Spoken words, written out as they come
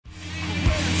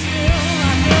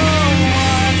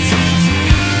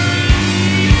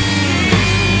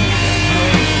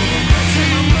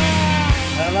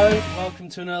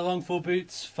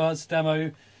LongFallBoots fuzz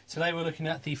demo. Today we're looking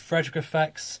at the Fredric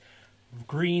Effects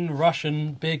Green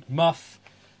Russian Big Muff.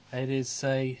 It is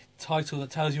a title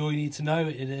that tells you all you need to know.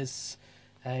 It is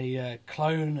a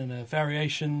clone and a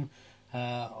variation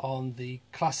on the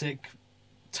classic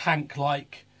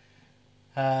tank-like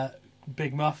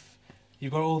Big Muff.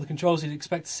 You've got all the controls you'd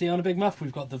expect to see on a Big Muff.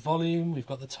 We've got the volume, we've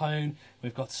got the tone,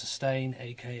 we've got sustain,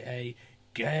 aka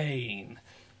gain.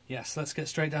 Yes, let's get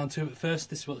straight down to it first.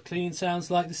 This is what the clean sounds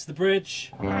like. This is the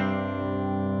bridge.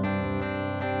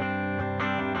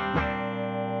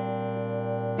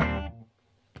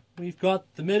 We've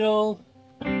got the middle.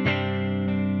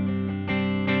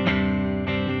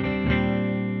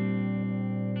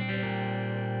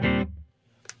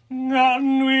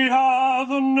 And we have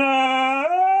the neck.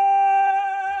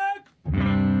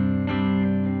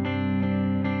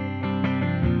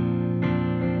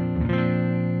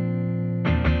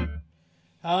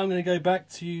 I'm going to go back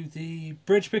to the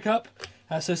bridge pickup.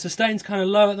 So sustain's kind of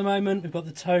low at the moment. We've got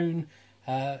the tone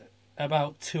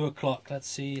about 2 o'clock. Let's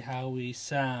see how we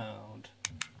sound.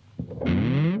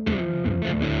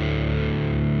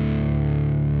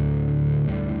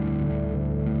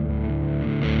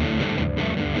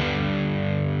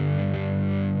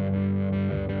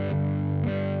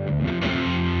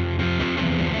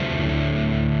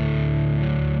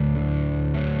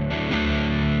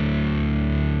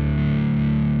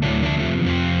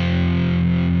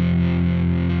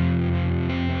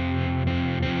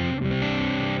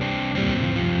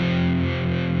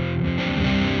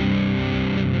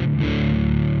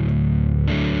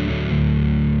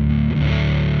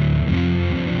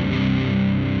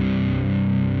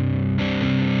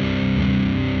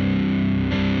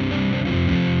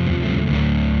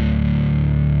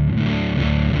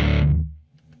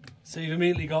 So you've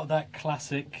immediately got that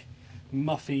classic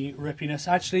muffy rippiness.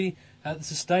 Actually, the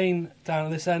sustain down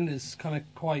at this end is kind of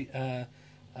quite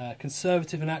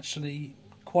conservative, and actually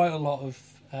quite a lot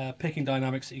of picking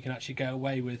dynamics that you can actually get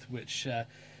away with, which,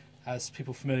 as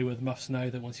people familiar with muffs know,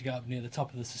 that once you get up near the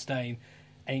top of the sustain,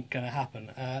 ain't going to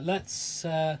happen. Let's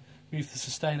move the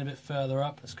sustain a bit further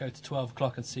up. Let's go to 12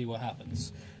 o'clock and see what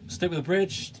happens. We'll stick with the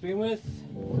bridge to begin with.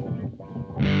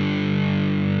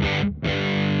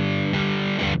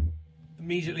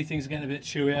 Immediately things are getting a bit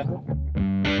chewier.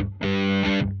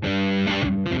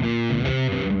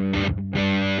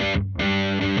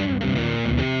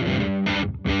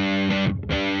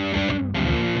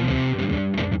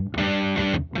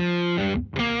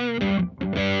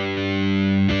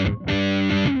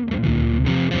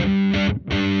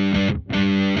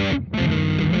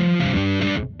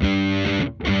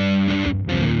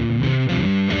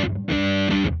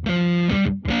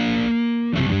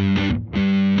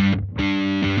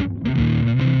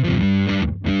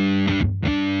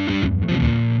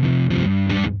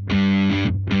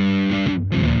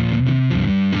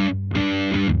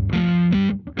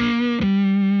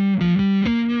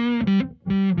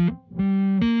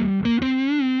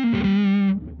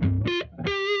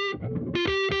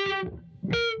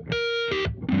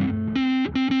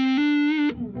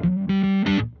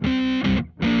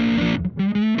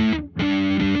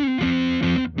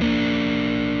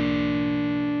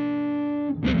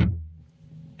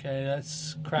 Okay,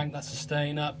 let's crank that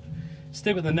sustain up.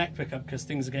 Stick with the neck pickup because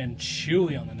things are getting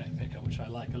chewy on the neck pickup, which I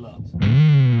like a lot.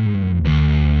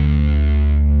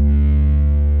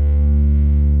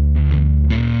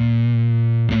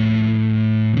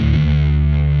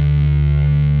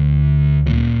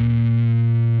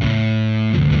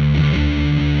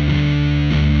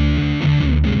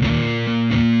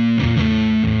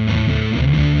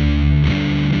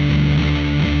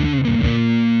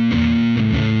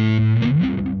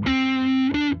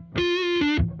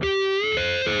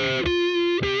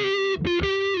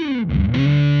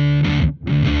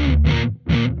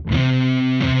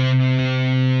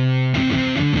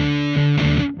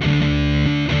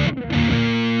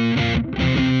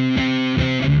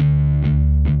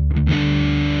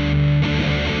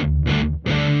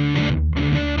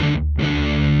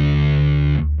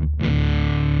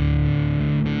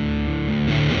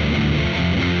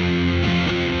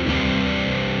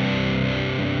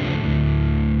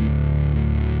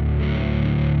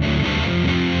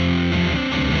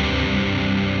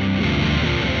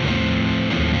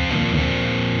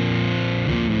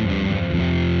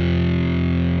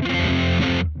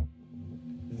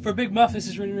 For a Big Muff, this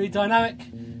is really, really dynamic.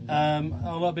 A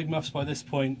lot of Big Muffs by this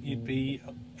point, you'd be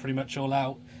pretty much all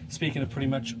out. Speaking of pretty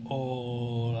much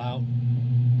all out,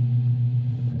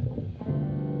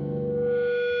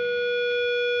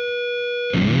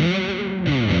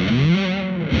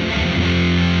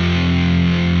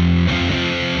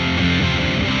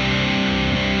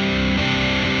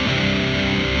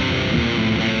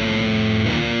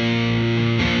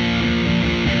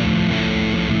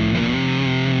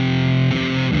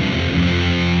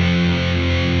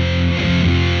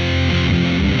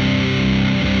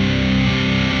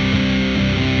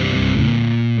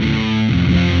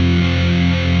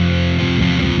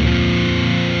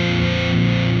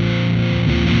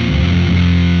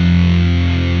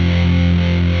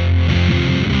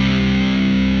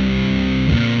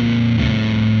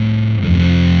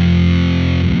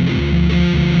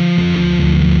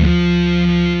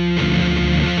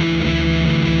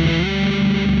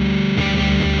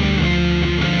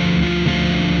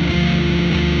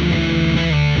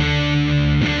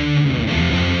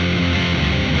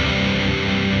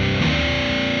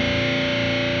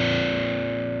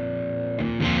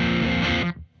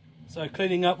 So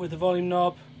cleaning up with the volume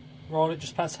knob, roll it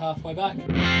just past halfway back.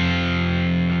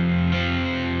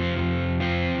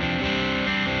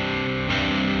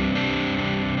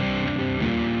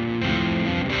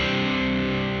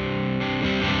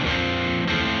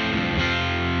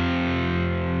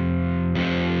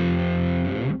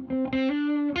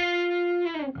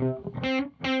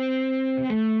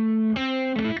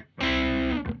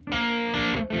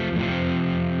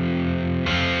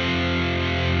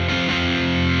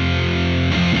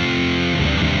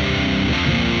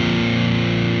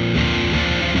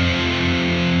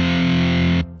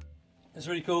 It's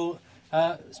really cool.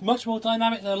 It's much more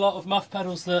dynamic than a lot of muff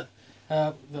pedals that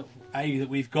that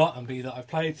we've got, and B that I've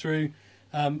played through.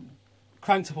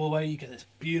 Cranked up all the way, you get this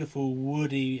beautiful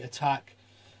woody attack.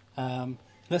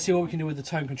 Let's see what we can do with the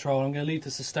tone control. I'm going to leave the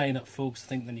sustain up full because I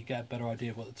think then you get a better idea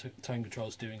of what the tone control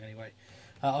is doing anyway.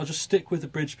 I'll just stick with the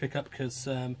bridge pickup because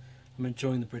I'm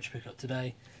enjoying the bridge pickup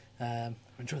today. I'm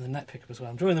enjoying the neck pickup as well.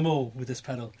 I'm enjoying them all with this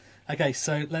pedal. Okay,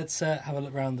 so let's have a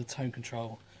look around the tone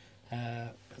control.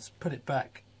 Let's put it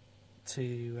back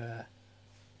to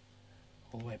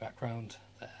all the way back round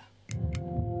there.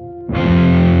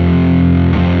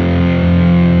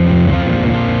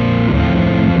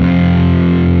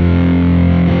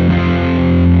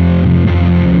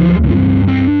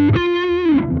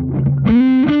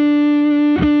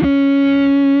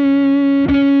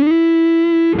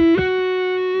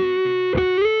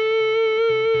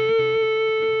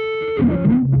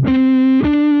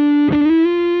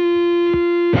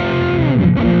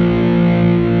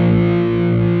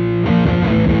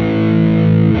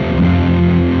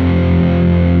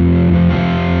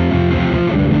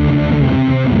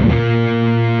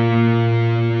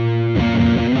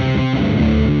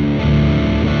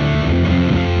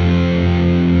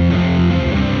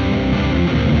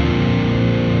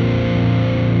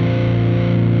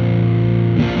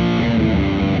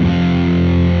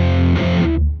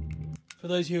 For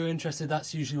those of you who are interested,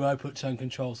 that's usually where I put tone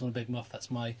controls on a Big Muff. That's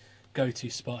my go-to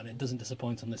spot, and it doesn't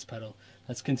disappoint on this pedal.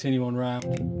 Let's continue on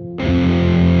round.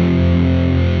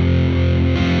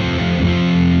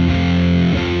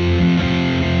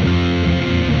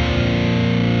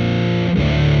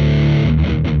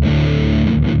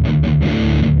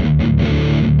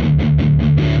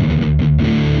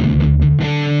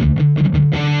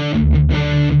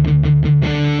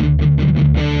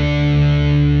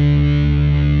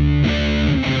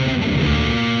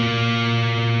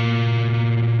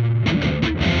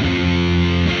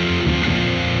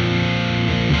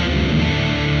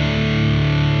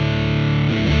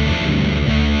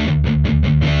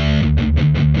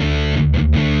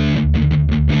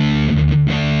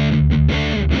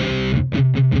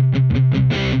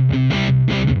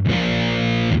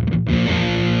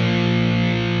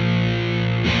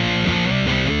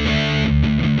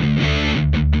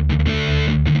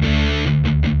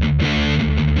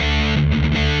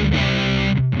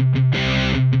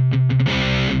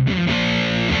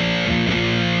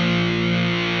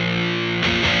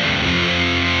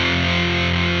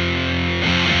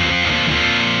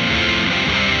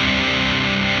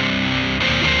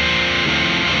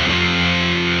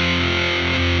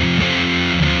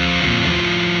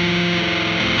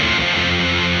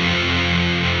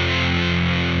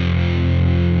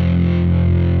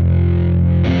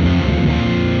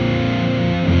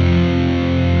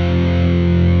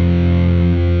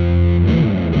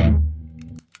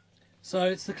 So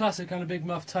it's the classic kind of Big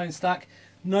Muff tone stack.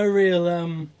 No real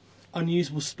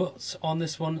unusable spots on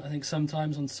this one. I think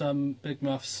sometimes on some Big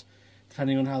Muffs,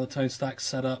 depending on how the tone stack's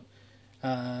set up,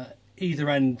 either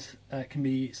end can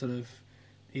be sort of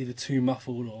either too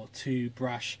muffled or too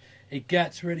brash. It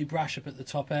gets really brash up at the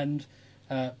top end,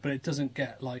 but it doesn't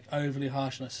get like overly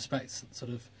harsh, and I suspect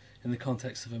sort of in the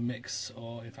context of a mix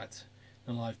or in fact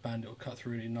in a live band it will cut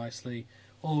through really nicely.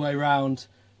 All the way around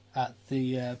at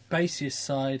the bassiest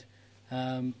side,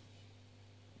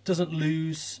 doesn't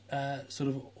lose sort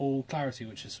of all clarity,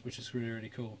 which is really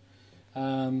cool.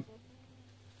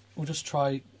 We'll just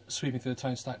try sweeping through the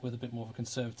tone stack with a bit more of a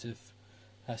conservative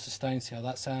sustain, see how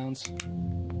that sounds.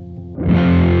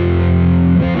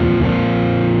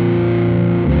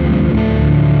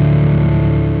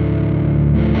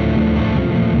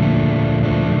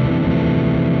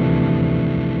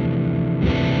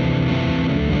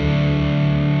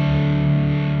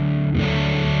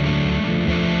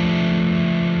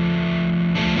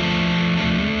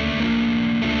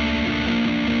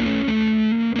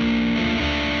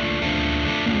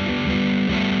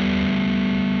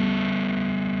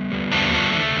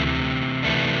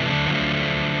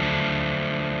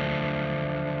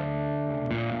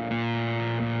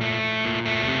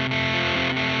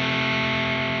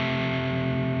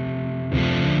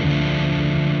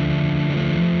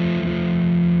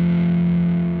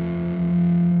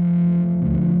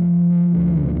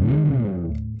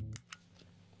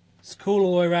 cool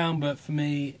all the way around, but for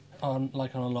me, on a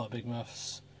lot of big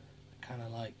muffs, I kind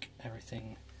of like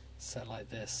everything set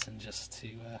like this, and just to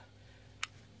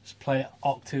just play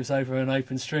octaves over an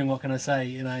open string. What can I say?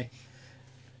 You know,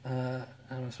 I'm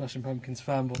a Smashing Pumpkins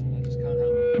fanboy, and I just can't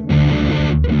help it.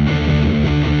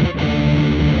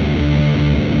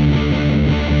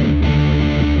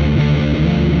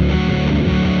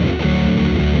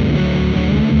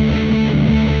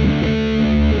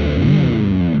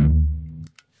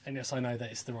 Yes, I know that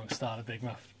it's the wrong style of Big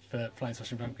Muff for playing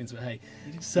Smashing Pumpkins, but hey,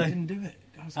 you didn't do it.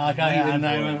 Okay, I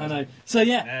know. So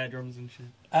yeah, air drums and shit.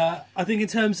 I think in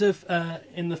terms of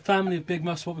in the family of Big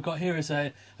Muffs, what we've got here is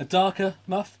a darker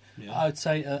muff. Yeah. I would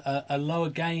say a lower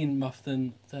gain muff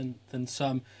than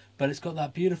some, but it's got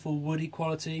that beautiful woody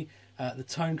quality. The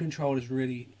tone control is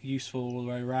really useful all the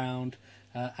way around,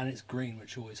 and it's green,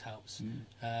 which always helps.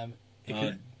 I'd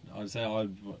say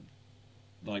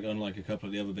like, unlike a couple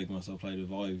of the other Big Muffs I've played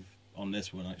with, I've on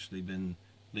this one actually been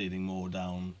leading more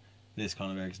down this kind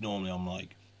of area, because normally I'm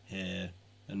like here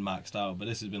and maxed out, but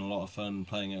this has been a lot of fun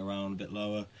playing it around a bit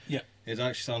lower. Yeah, it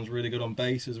actually sounds really good on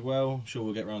bass as well. I'm sure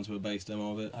we'll get around to a bass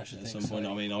demo of it at some point.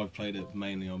 I mean, I've played it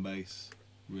mainly on bass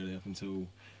really up until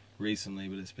recently,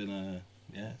 but it's been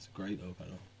it's a great little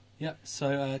pedal. Yep,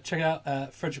 so check out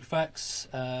Fredric Effects,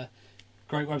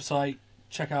 great website.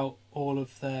 Check out all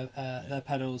of their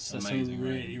pedals. There's some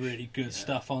really good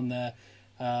stuff on there.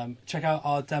 Check out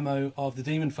our demo of the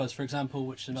Demon Fuzz, for example,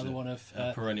 which is another one of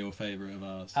a perennial favourite of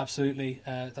ours. Absolutely,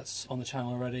 that's on the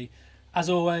channel already. As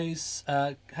always,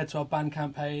 head to our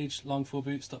Bandcamp page,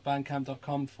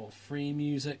 longfallboots.bandcamp.com for free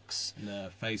musics. And,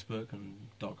 Facebook and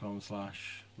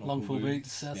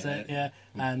 .com/longfallboots. That's it. Yeah,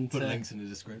 we'll and put links in the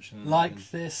description. Like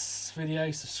this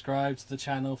video, subscribe to the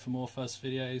channel for more Fuzz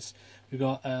videos. We've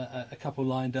got a couple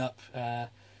lined up to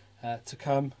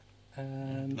come.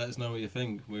 Let us know what you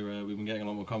think. We've been getting a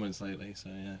lot more comments lately, so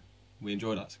yeah, we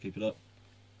enjoy that. So keep it up.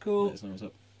 Cool. Let us know what's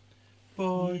up.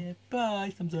 Bye. Yeah,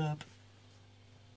 bye. Thumbs up.